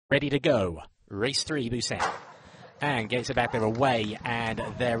Ready to go. Race 3, Busan. And gates are back there away, and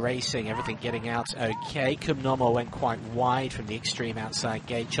they're racing, everything getting out okay. Kumnomo went quite wide from the extreme outside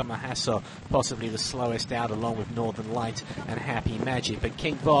gate. Chomahaso possibly the slowest out, along with Northern Light and Happy Magic. But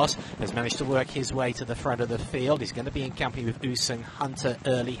King Boss has managed to work his way to the front of the field. He's going to be in company with Usung Hunter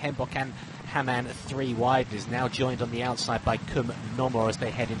early. Haengbokan Haman 3 wide and is now joined on the outside by Kumnomo as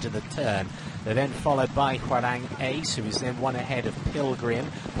they head into the turn. They're then followed by Hwarang Ace, who is then one ahead of Pilgrim.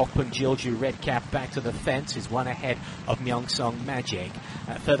 Pokpung Jilju Red Cap back to the fence, is one ahead of Myeongsong Magic.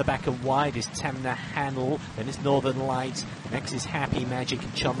 Further back and wide is Tamna Hanul, then is Northern Lights, next is Happy Magic,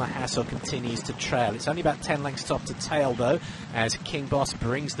 and Chonma Hassel continues to trail. It's only about 10 lengths top to tail though, as King Boss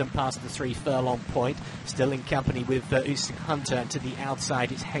brings them past the 3 furlong point, still in company with Usung Hunter, and to the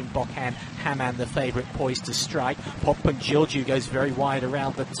outside it's Haengbokan Haman, the favourite, poised to strike. Pokpung Jilju goes very wide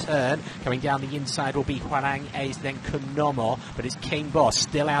around the turn. Coming down the inside will be Hwarang Ace, then Kunomo, but it's King Boss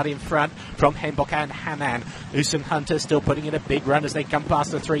still out in front from Haengbokan Haman. Usung Hunter still putting in a big run as they come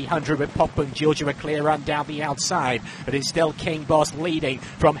past the 300, with Pokpung Jilju a clear run down the outside, but it's still King Boss leading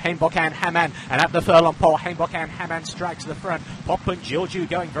from Haengbokan Haman, and at the furlong pole Haengbokan Haman strikes the front. Pokpung Jilju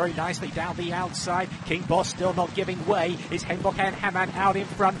going very nicely down the outside. King Boss still not giving way. It's Haengbokan Haman out in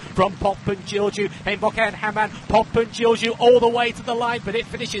front from Pokpung Jilju. Haengbokan Haman, Pokpung Jilju all the way to the line, but it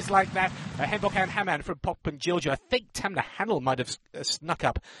finishes like that. Haengbokan Haman from Pokpung Jilju. I think Tamna Hanul might have snuck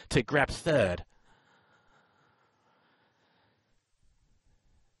up to grab third.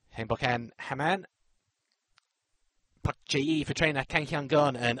 Haengbokan Haman, Jae-i for trainer Kang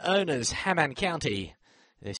Hyoung-gon, and owners Haman County.